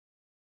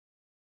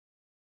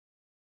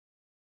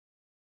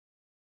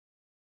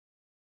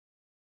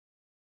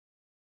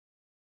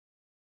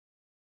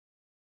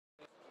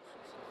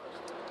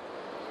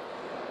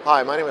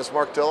Hi, my name is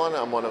Marc Dillon.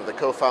 I'm one of the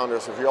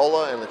co-founders of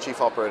Jolla and the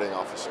Chief Operating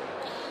Officer.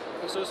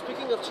 So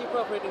speaking of Chief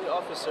Operating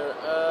Officer,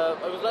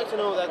 I would like to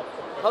know that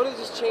how did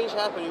this change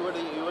happen? You were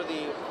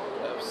the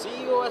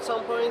CEO at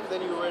some point,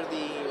 then you were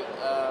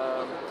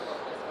the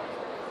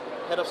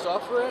head of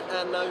software,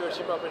 and now you're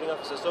Chief Operating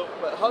Officer. So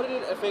how did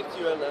it affect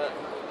you, and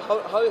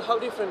how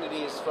different it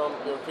is from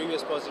your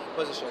previous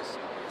positions?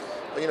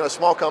 You know, a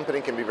small company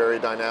can be very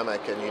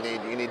dynamic, and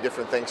you need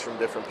different things from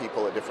different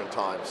people at different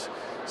times.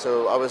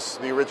 So I was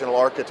the original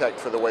architect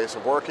for the ways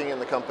of working in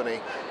the company,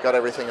 got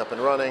everything up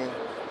and running,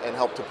 and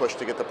helped to push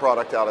to get the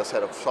product out as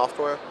head of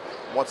software.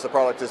 Once the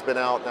product has been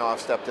out, now I've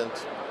stepped in.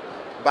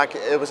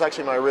 It was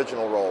actually my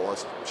original role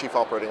as Chief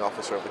Operating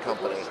Officer of the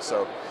company.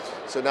 So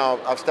now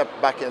I've stepped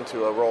back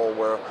into a role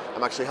where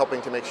I'm actually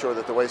helping to make sure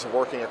that the ways of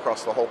working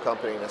across the whole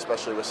company, and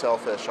especially with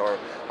Sailfish,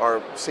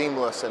 are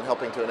seamless, and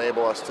helping to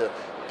enable us to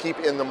keep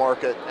in the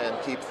market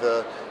and keep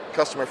the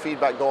customer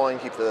feedback going,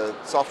 keep the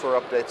software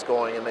updates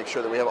going, and make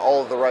sure that we have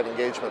all of the right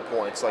engagement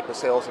points, like with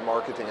sales and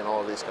marketing and all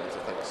of these kinds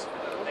of things.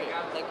 Okay,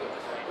 thank you.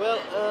 Well,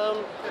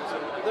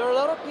 there are a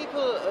lot of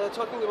people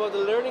talking about the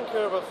learning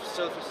curve of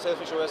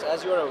Sailfish OS,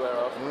 as you're aware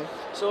of.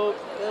 Mm-hmm. So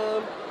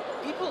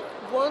people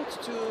want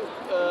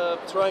to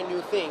try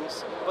new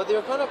things, but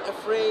they're kind of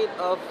afraid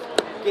of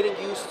getting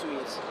used to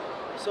it.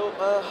 So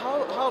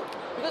how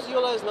because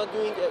Jolla is not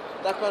doing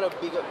that kind of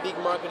big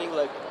marketing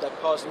like that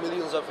costs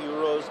millions of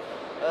euros,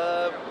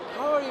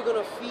 how are you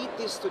going to feed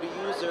this to the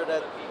user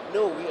that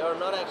no, we are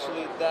not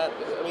actually that,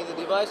 I mean the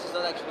device is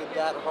not actually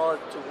that hard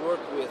to work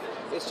with,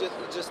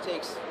 it just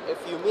takes a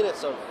few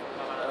minutes of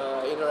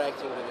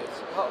interacting with it.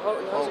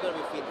 How's it going to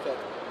be feed-fed?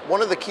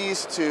 One of the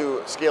keys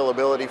to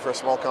scalability for a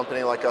small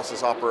company like us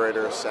as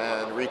operators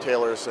and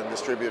retailers and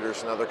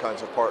distributors and other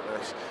kinds of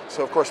partners.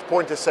 So of course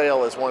point of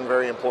sale is one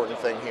very important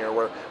thing here,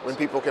 where when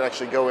people can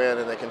actually go in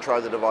and they can try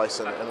the device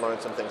and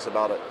learn some things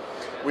about it.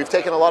 We've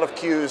taken a lot of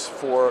cues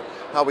for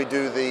how we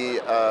do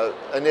the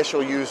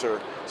initial user.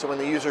 So when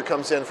the user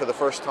comes in for the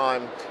first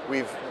time,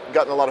 we've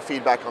gotten a lot of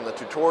feedback on the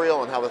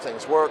tutorial and how the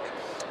things work.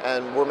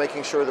 And we're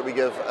making sure that we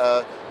give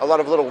a lot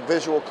of little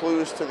visual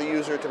clues to the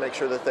user to make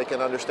sure that they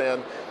can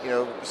understand, you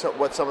know,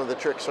 what some of the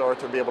tricks are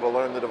to be able to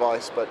learn the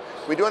device. But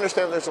we do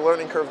understand there's a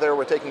learning curve there.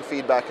 We're taking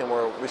feedback and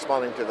we're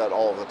responding to that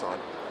all of the time.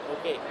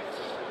 Okay.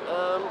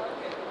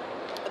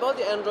 About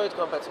the Android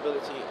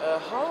compatibility,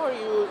 how are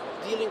you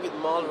dealing with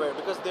malware?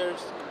 Because there's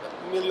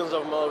millions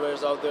of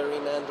malwares out there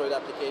in Android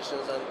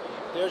applications, and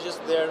they're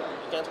just there.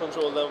 You can't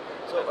control them.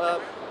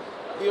 So.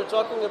 We are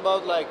talking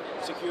about like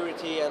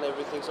security and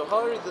everything, so how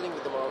are you dealing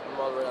with the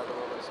malware at the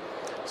moment?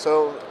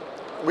 So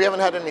we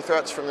haven't had any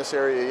threats from this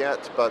area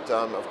yet, but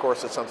of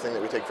course it's something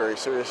that we take very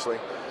seriously.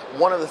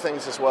 One of the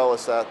things as well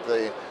is that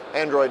the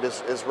Android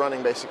is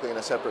running basically in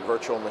a separate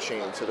virtual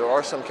machine, so there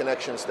are some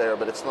connections there,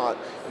 but it's not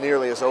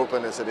nearly as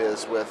open as it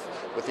is with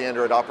the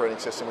Android operating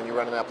system. When you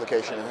run an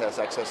application, it has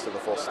access to the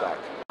full stack.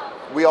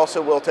 We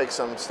also will take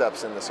some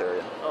steps in this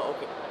area. Oh,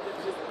 okay.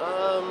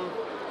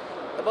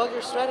 About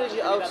your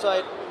strategy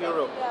outside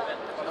Europe,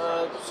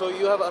 so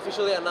you have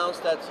officially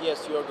announced that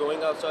yes, you are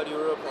going outside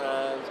Europe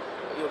and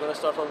you're going to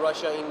start from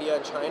Russia, India,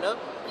 and China.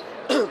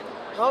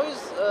 How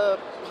is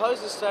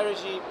the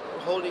strategy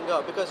holding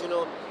up? Because you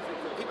know,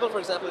 people, for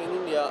example, in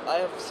India, I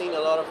have seen a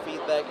lot of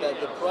feedback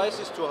that the price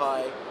is too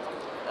high,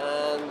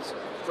 and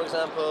for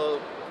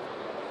example,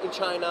 in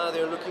China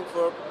they're looking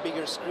for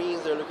bigger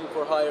screens, they're looking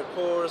for higher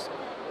cores.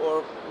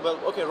 Or, well,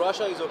 okay,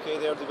 Russia is okay,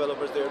 they're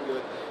developers, they're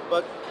good.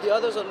 But the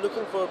others are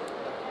looking for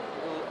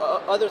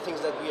other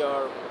things that we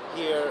are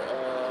here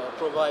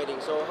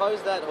providing. So how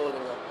is that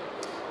holding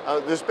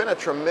up? There's been a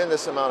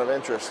tremendous amount of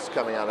interest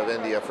coming out of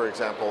India, for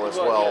example, as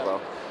well, yeah.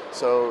 though.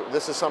 So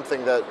this is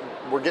something that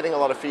we're getting a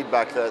lot of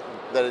feedback that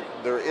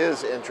there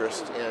is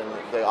interest in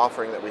the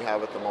offering that we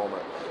have at the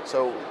moment.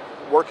 So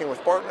working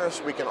with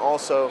partners, we can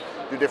also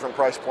do different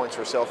price points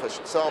for Sailfish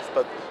itself,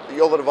 but the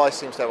Jolla device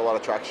seems to have a lot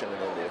of traction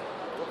in India.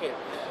 Okay.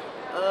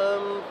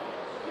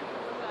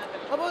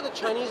 How about the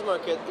Chinese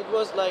market? It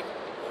was like,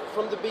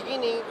 from the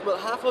beginning, well,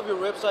 half of your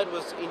website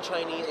was in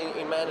Chinese,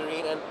 in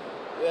Mandarin, and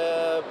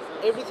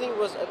everything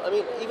was, I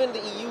mean, even the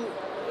EU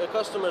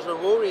customers were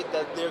worried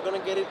that they're going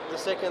to get it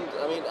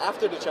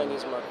after the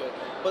Chinese market.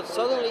 But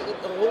suddenly,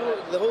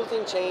 the whole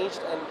thing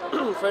changed,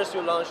 and first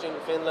you launched in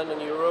Finland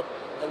and Europe,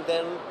 and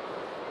then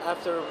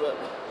after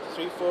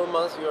 3-4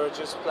 months, you are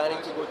just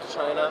planning to go to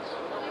China.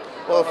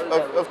 Well,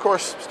 of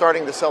course,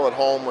 starting to sell at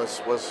home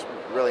was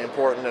really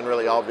important and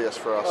really obvious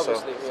for us.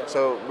 Obviously, yeah.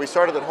 So we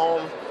started at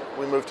home,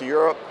 we moved to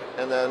Europe,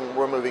 and then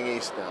we're moving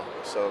east now.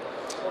 So,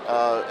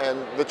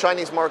 and the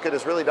Chinese market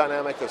is really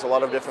dynamic. There's a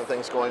lot of different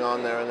things going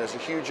on there, and there's a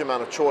huge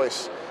amount of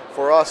choice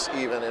for us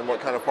even in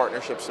what kind of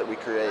partnerships that we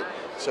create.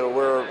 So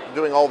we're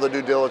doing all the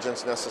due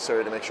diligence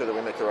necessary to make sure that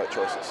we make the right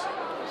choices.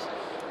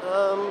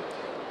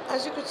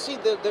 As you could see,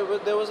 there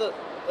was a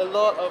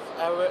lot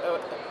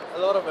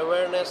of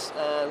awareness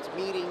and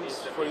meetings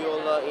for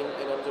Jolla in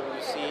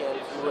MWC, and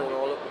you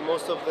were in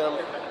most of them.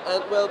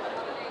 And well,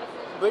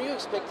 were you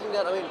expecting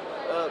that? I mean,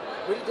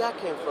 where did that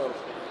came from?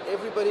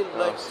 everybody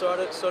like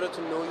started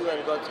to know you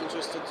and got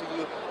interested to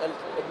you, and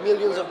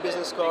millions of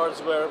business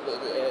cards were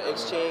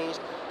exchanged.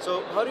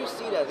 So how do you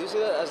see that? Do you see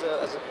that as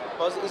a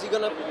positive? Is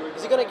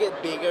it gonna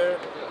get bigger,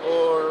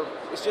 or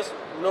it's just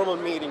normal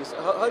meetings?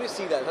 How do you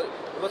see that?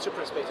 What's your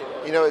perspective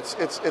on it? You know,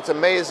 it's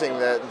amazing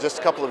that just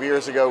a couple of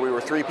years ago we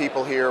were 3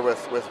 people here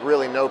with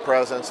really no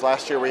presence.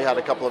 Last year we had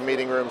a couple of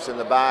meeting rooms in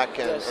the back,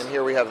 and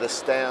here we have this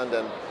stand,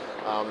 and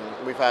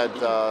we've had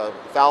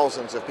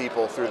thousands of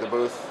people through the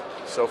booth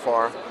so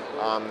far.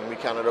 We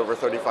counted over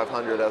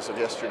 3,500 as of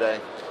yesterday,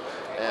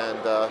 and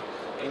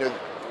you know,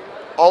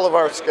 all of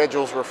our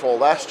schedules were full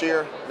last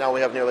year. Now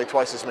we have nearly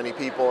twice as many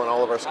people, and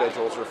all of our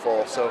schedules are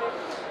full. So,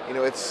 you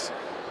know, it's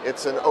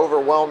an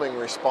overwhelming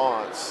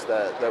response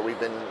that we've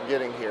been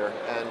getting here,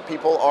 and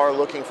people are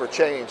looking for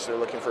change. They're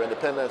looking for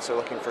independence. They're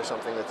looking for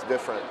something that's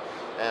different.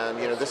 And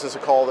you know, this is a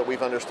call that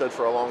we've understood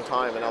for a long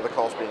time, and now the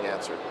call's being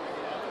answered.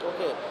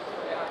 Okay.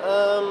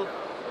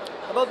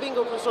 About being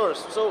open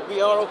source. So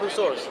we are open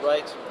source,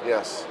 right?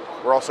 Yes.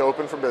 We're also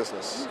open for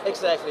business.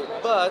 Exactly,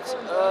 but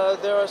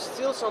there are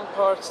still some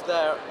parts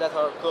that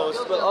are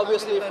closed. Well,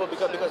 obviously,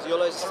 because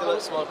Jolla is still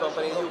a small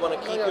company, you want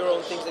to keep your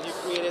own things that you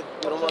created.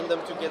 You don't want them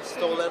to get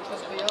stolen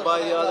by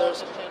the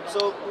others.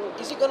 So,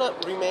 is it gonna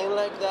remain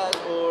like that,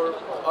 or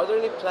are there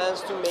any plans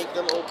to make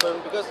them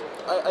open? Because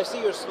I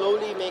see you're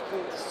slowly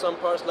making some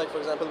parts, like for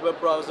example, web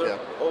browser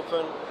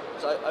open.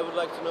 So I would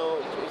like to know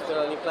if there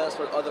are any plans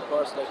for other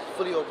parts, like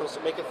fully open,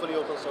 make it fully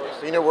open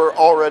source. You know, we're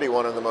already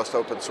one of the most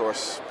open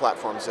source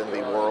platforms in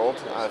the world,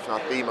 if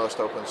not the most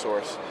open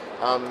source.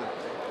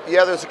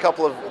 Yeah, there's a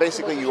couple of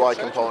basically UI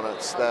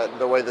components that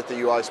the way that the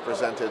UI is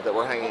presented that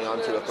we're hanging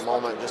on to at the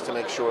moment, just to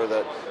make sure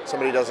that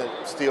somebody doesn't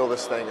steal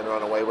this thing and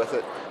run away with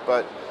it.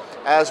 But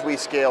as we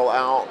scale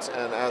out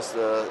and as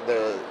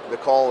the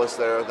call is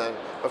there, then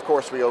of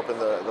course we open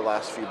the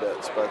last few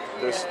bits. But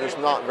there's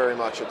not very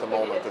much at the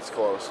moment that's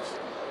closed.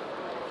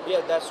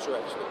 Yeah, that's true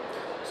actually.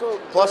 So,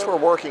 plus we're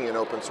working in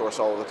open source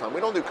all of the time. We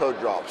don't do code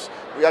drops.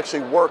 We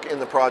actually work in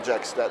the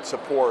projects that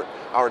support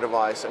our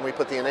device, and we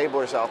put the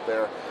enablers out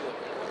there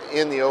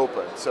in the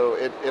open. So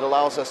it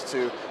allows us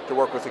to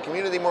work with the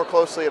community more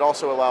closely. It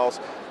also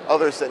allows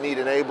others that need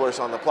enablers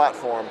on the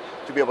platform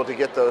to be able to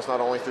get those not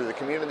only through the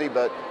community,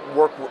 but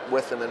work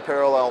with them in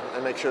parallel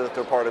and make sure that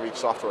they're part of each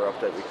software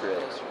update we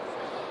create.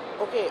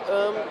 Okay,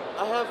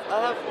 I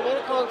have made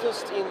a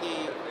contest in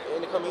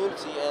the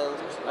community, and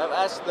I've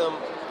asked them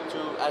to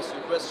ask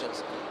you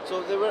questions.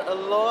 So there were a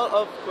lot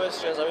of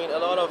questions. I mean, a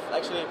lot of,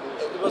 actually,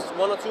 it was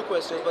 1 or 2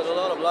 questions, but a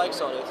lot of likes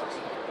on it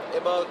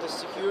about the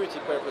security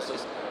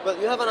purposes.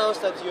 But you have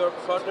announced that you're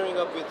partnering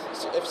up with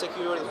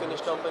F-Secure, the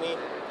Finnish company.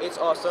 It's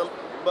awesome,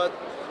 but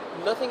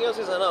nothing else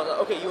is announced.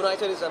 Okay,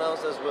 United is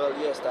announced as well.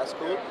 Yes, that's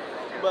cool.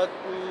 But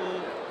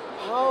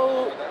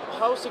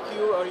how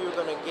secure are you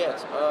gonna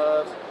get?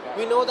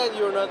 We know that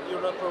you're not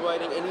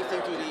providing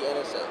anything to the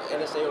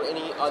NSA or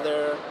any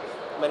other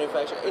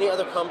manufacturer, any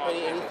other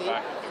company, anything.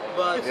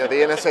 But yeah,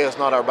 the NSA is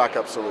not our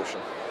backup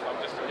solution.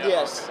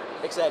 Yes,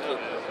 exactly.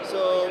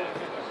 So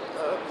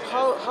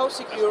how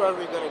secure are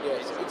we going to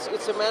get?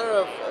 It's a matter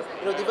of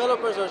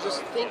developers are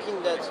just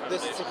thinking that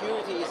this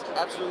security is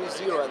absolutely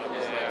zero at the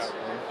moment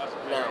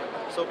now.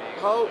 So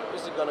how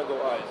is it going to go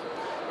up?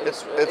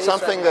 It's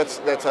something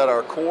that's at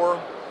our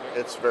core.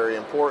 It's very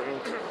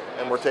important,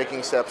 and we're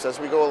taking steps as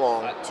we go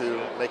along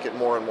to make it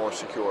more and more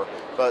secure.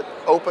 But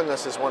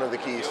openness is one of the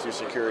keys to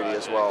security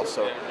as well.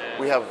 So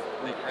we have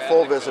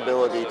full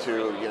visibility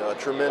to a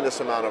tremendous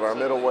amount of our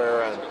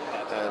middleware and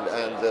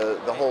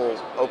the whole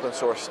open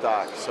source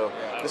stack. So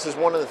this is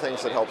one of the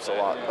things that helps a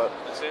lot. But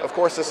of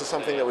course, this is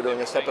something that we're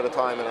doing a step at a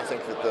time, and I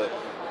think that the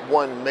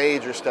one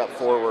major step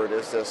forward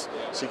is this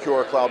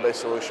secure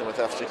cloud-based solution with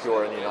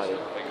F-Secure and United.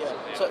 Yeah.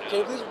 So can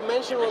you please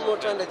mention one more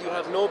time that you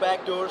have no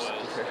backdoors?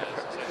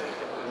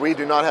 We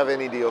do not have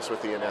any deals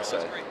with the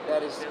NSA.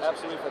 That is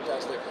absolutely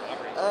fantastic.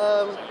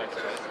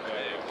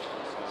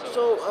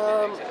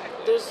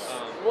 There's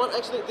one,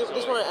 actually,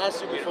 this one I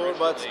asked you before,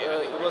 but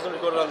it wasn't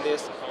recorded on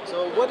this.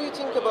 So what do you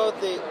think about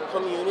the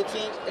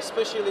community,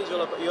 especially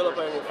Jolla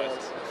Pioneer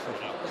fans?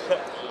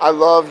 I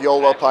love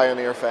Jolla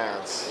Pioneer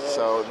fans. Yeah.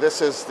 So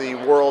this is the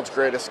world's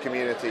greatest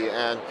community,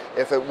 and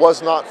if it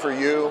was not for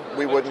you,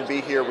 we wouldn't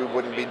be here, we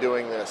wouldn't be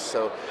doing this.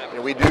 So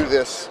we do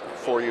this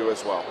for you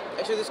as well.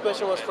 Actually, this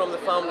question was from the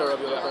founder of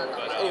Jolla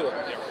Pioneer. Anyway,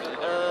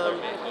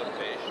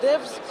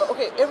 devs,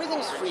 okay,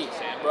 everything's free,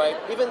 right?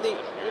 Even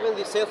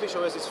the Selfish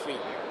OS is free.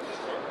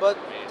 But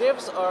the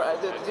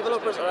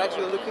developers are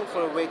actually looking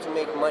for a way to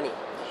make money.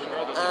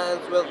 And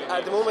well,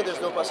 at the moment there's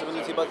no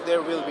possibility, but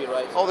there will be,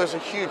 right? Oh, there's a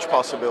huge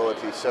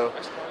possibility. So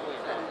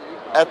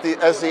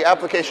as the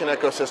application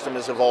ecosystem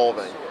is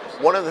evolving,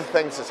 one of the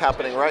things that's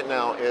happening right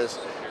now is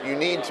you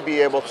need to be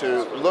able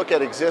to look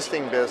at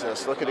existing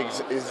business, look at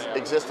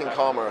existing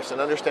commerce, and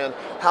understand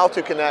how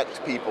to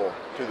connect people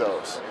to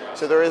those.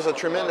 So there is a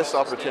tremendous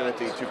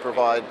opportunity to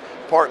provide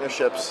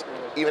partnerships,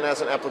 even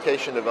as an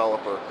application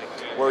developer,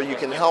 where you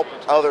can help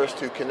others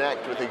to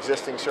connect with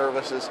existing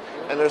services,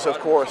 and there's of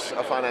course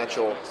a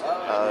financial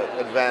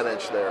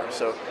advantage there.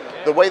 So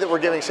the way that we're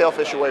giving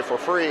Sailfish away for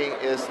free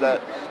is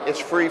that it's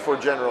free for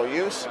general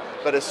use,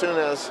 but as soon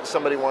as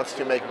somebody wants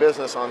to make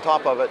business on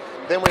top of it,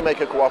 then we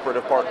make a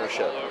cooperative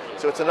partnership.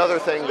 So it's another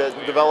thing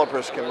that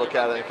developers can look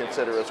at and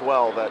consider as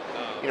well, that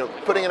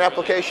putting an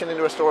application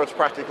into a store, it's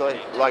practically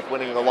like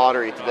winning the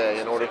lottery today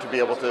in order to be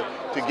able to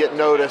get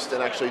noticed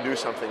and actually do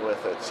something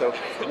with it. So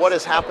what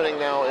is happening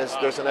now is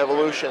there's an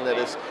evolution that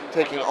is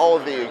taking all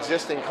of the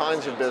existing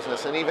kinds of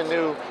business and even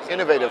new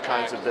innovative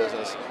kinds of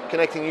business,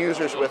 connecting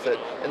users with it,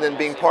 and then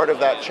being part of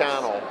that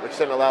channel, which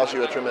then allows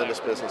you a tremendous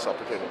business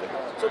opportunity.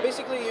 So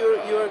basically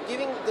you're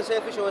giving the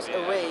Sailfish OS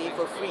away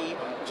for free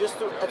just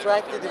to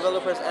attract the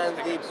developers and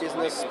the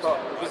business partners.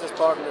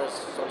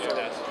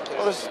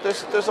 Well,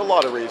 there's a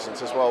lot of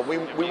reasons as well.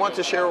 We want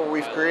to share what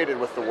we've created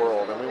with the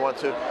world, and we want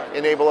to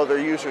enable other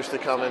users to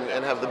come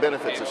and have the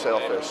benefits of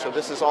Sailfish. So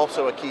this is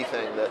also a key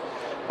thing, that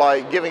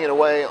by giving it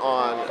away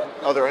on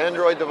other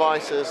Android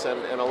devices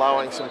and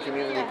allowing some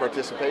community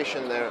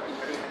participation there,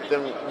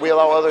 then we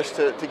allow others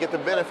to get the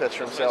benefits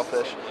from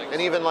Sailfish.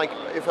 And even like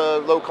if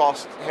a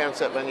low-cost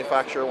handset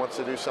manufacturer wants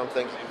to do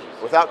something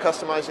without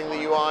customizing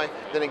the UI,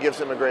 then it gives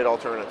them a great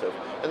alternative.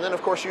 And then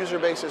of course user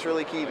base is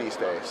really key these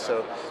days.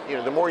 So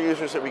the more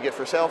users that we get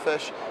for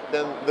Sailfish,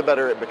 then the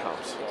better it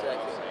becomes.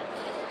 Exactly.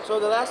 So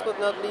the last but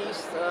not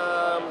least,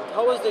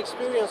 how was the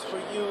experience for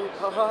you?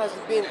 How has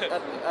it been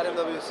at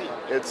MWC?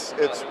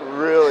 It's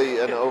really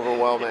an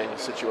overwhelming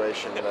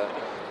situation.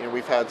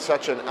 We've had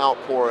such an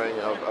outpouring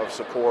of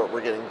support.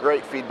 We're getting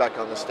great feedback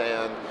on the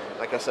stand.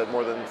 Like I said,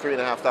 more than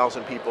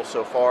 3,500 people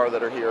so far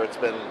that are here. It's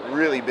been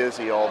really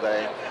busy all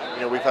day.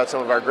 We've had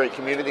some of our great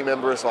community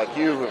members like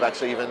you who've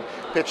actually even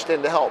pitched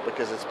in to help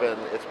because it's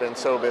been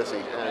so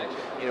busy.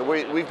 And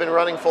we've been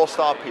running full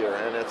stop here,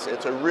 and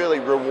it's a really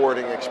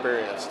rewarding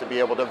experience to be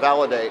able to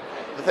validate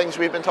the things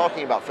we've been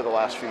talking about for the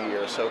last few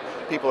years. So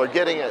people are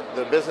getting it,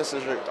 the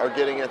businesses are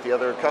getting it, the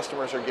other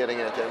customers are getting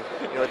it, and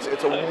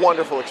it's a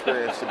wonderful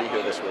experience to be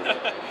here this week.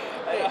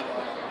 Hey,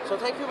 so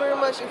thank you very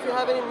much. If you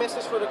have any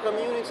message for the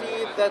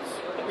community that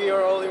we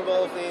are all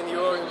involved in,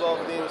 you're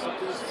involved in, so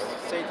please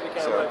say to the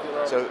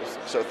camera.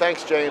 So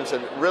thanks, James,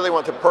 and really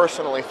want to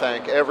personally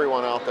thank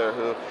everyone out there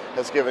who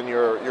has given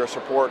your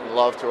support and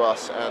love to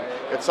us. And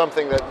it's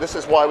something that this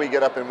is why we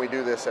get up and we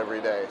do this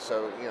every day.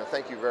 So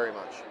thank you very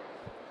much.